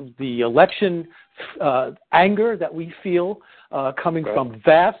the election anger that we feel coming from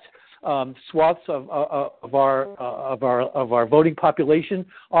vast swaths of our voting population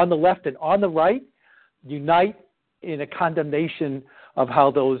on the left and on the right unite in a condemnation of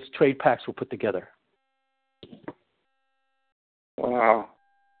how those trade pacts were put together. Wow.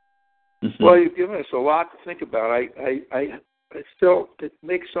 Well, you've given us a lot to think about. I still, it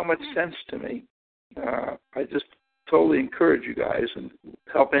makes so much sense to me. I just totally encourage you guys and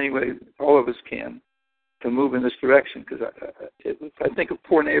help any way all of us can to move in this direction, because I think of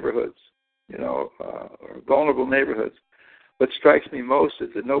poor neighborhoods, or vulnerable neighborhoods. What strikes me most is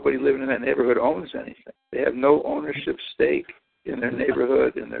that nobody living in that neighborhood owns anything. They have no ownership stake in their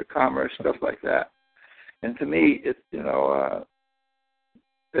neighborhood, in their commerce, stuff like that. And to me, it's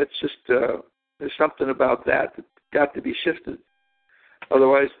just there's something about that that's got to be shifted.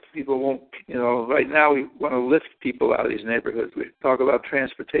 Otherwise, people won't, right now we want to lift people out of these neighborhoods. We talk about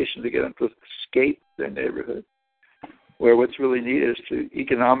transportation to get them to escape their neighborhood, where what's really needed is to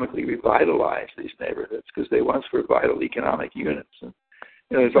economically revitalize these neighborhoods, because they once were vital economic units. And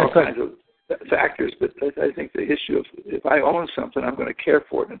there's all kinds of factors, but I think the issue of if I own something, I'm going to care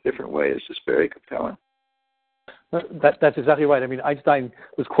for it in a different way is just very compelling. That's exactly right. I mean, Einstein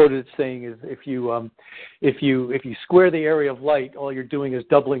was quoted as saying, "Is if you square the area of light, all you're doing is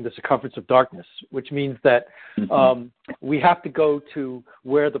doubling the circumference of darkness," which means that we have to go to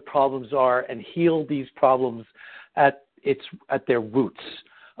where the problems are and heal these problems at their roots.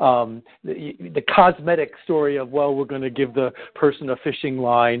 The cosmetic story of, well, we're going to give the person a fishing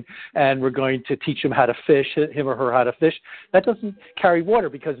line and we're going to teach him how to fish, him or her how to fish, that doesn't carry water,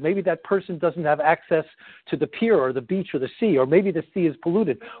 because maybe that person doesn't have access to the pier or the beach or the sea, or maybe the sea is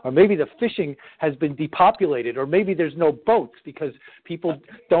polluted, or maybe the fishing has been depopulated, or maybe there's no boats because people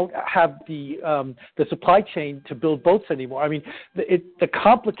don't have the supply chain to build boats anymore. I mean, the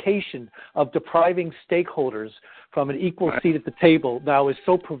complication of depriving stakeholders from an equal seat at the table now is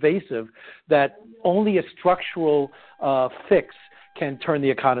so pervasive that only a structural fix can turn the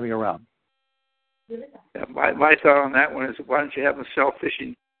economy around. Yeah, my thought on that one is, why don't you have them sell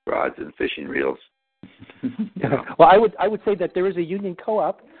fishing rods and fishing reels? Well, I would say that there is a union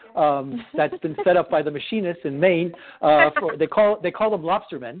co-op that's been set up by the machinists in Maine. They call them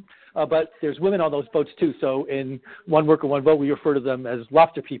lobstermen, but there's women on those boats too. So in One Worker, One Vote, we refer to them as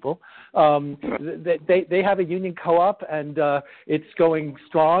lobster people. They have a union co-op, and it's going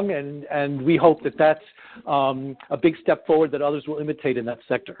strong, and we hope that that's a big step forward that others will imitate in that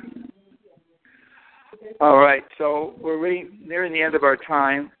sector. All right, so we're really nearing the end of our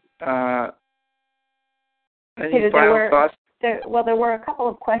time. Any final thoughts? There were a couple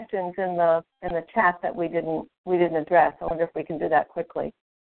of questions in the chat that we didn't address. I wonder if we can do that quickly.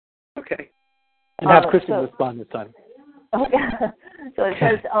 Okay. And have Kristen respond this time. Okay. So it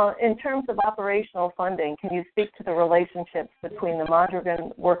says, in terms of operational funding, can you speak to the relationships between the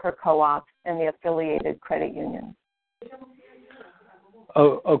Mondragon Worker Co-op and the affiliated credit unions?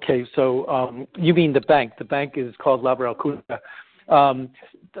 Oh, okay. So you mean the bank? The bank is called Laboral Cucha.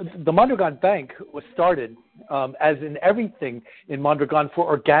 The Mondragon Bank was started, as in everything in Mondragon, for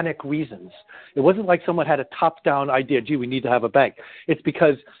organic reasons. It wasn't like someone had a top-down idea, gee, we need to have a bank. It's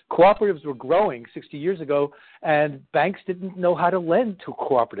because cooperatives were growing 60 years ago, and banks didn't know how to lend to a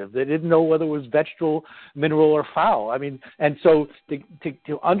cooperative. They didn't know whether it was vegetable, mineral, or fowl. I mean, and so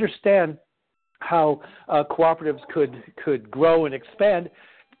to understand how cooperatives could grow and expand,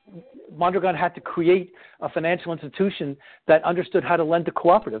 Mondragon had to create a financial institution that understood how to lend to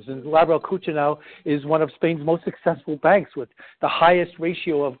cooperatives. And Laboral Cucha now is one of Spain's most successful banks with the highest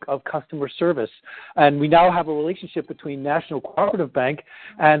ratio of customer service. And we now have a relationship between National Cooperative Bank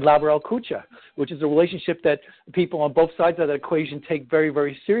and Laboral Cucha, which is a relationship that people on both sides of that equation take very,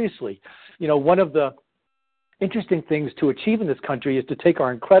 very seriously. You know, one of the interesting things to achieve in this country is to take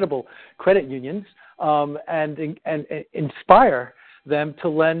our incredible credit unions and inspire them to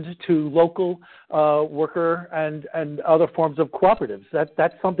lend to local worker and other forms of cooperatives.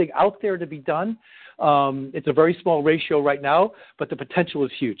 That's something out there to be done. It's a very small ratio right now, but the potential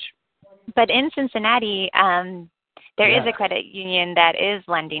is huge. But in Cincinnati, there is a credit union that is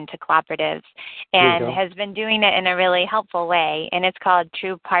lending to cooperatives and has been doing it in a really helpful way, and it's called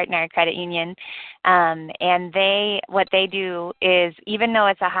True Partner Credit Union. And what they do is, even though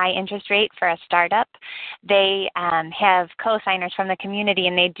it's a high interest rate for a startup, they have co-signers from the community,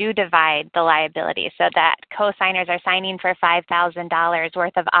 and they do divide the liability so that co-signers are signing for $5,000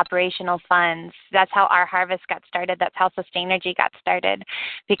 worth of operational funds. That's how our harvest got started. That's how Sustainergy got started,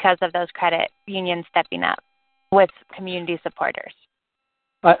 because of those credit unions stepping up with community supporters.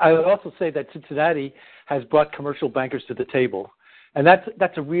 I would also say that Cincinnati has brought commercial bankers to the table, and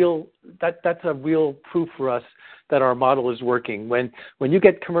that's a real proof for us that our model is working. When you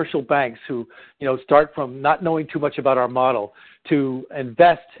get commercial banks who start from not knowing too much about our model to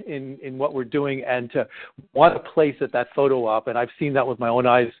invest in what we're doing and to want a place at that photo op, and I've seen that with my own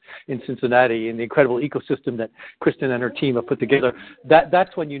eyes in Cincinnati in the incredible ecosystem that Kristen and her team have put together,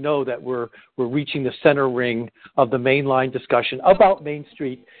 that's when you know that we're reaching the center ring of the mainline discussion about Main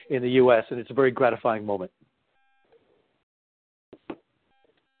Street in the U.S., and it's a very gratifying moment.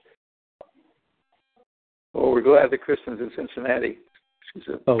 Well, we're glad that Kristen's in Cincinnati. She's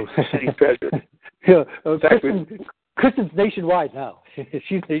a city treasure. Kristen's nationwide now.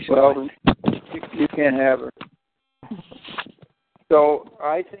 She's nationwide. Well, you can't have her. So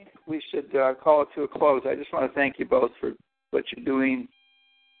I think we should call it to a close. I just want to thank you both for what you're doing.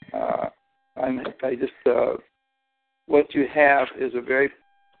 What you have is a very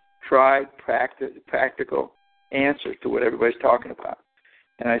tried, practical answer to what everybody's talking about.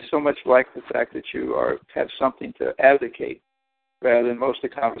 And I so much like the fact that you have something to advocate, rather than most of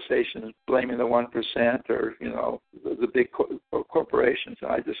the conversations blaming the 1% or the big corporations.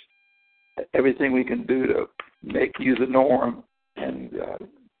 Everything we can do to make you the norm, and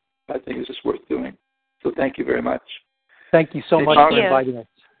I think it's just worth doing. So thank you very much. Thank you so much for inviting us.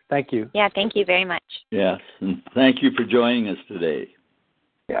 Thank you. Yeah, thank you very much. Yes, and thank you for joining us today.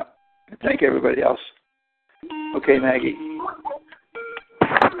 Yeah, and thank everybody else. Okay, Maggie.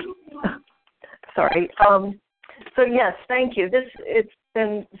 Sorry. So yes, thank you. It's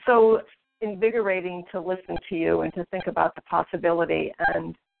been so invigorating to listen to you and to think about the possibility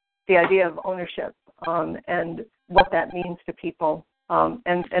and the idea of ownership and what that means to people.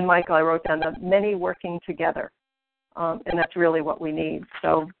 And Michael, I wrote down the many working together, and that's really what we need.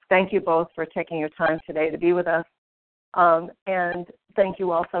 So thank you both for taking your time today to be with us. And thank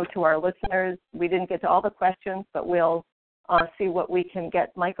you also to our listeners. We didn't get to all the questions, but we'll see what we can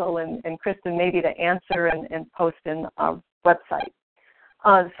get Michael and Kristen maybe to answer and post in our website.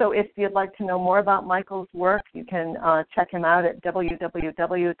 So if you'd like to know more about Michael's work, you can check him out at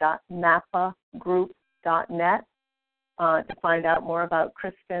www.napagroup.net to find out more about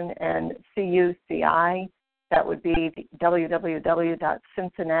Kristen and CUCI. That would be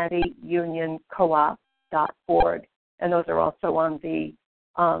www.cincinnatiunioncoop.org. And those are also on the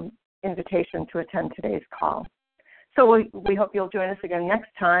invitation to attend today's call. So we hope you'll join us again next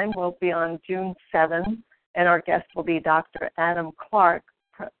time. We'll be on June 7th, and our guest will be Dr. Adam Clark,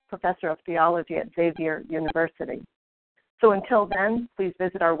 Professor of Theology at Xavier University. So until then, please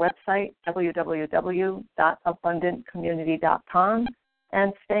visit our website, www.abundantcommunity.com,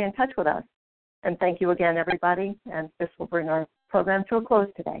 and stay in touch with us. And thank you again, everybody, and this will bring our program to a close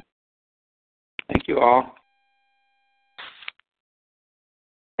today. Thank you all.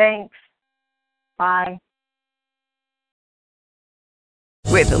 Thanks. Bye.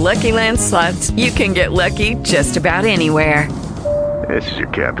 With the Lucky Land Slots, you can get lucky just about anywhere. This is your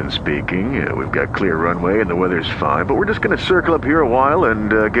captain speaking. We've got clear runway and the weather's fine, but we're just going to circle up here a while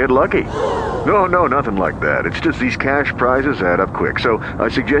and get lucky. No, nothing like that. It's just these cash prizes add up quick. So I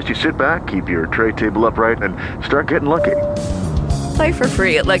suggest you sit back, keep your tray table upright, and start getting lucky. Play for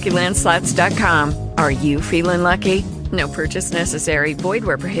free at LuckyLandSlots.com. Are you feeling lucky? No purchase necessary. Void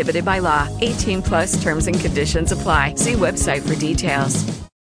where prohibited by law. 18+ terms and conditions apply. See website for details.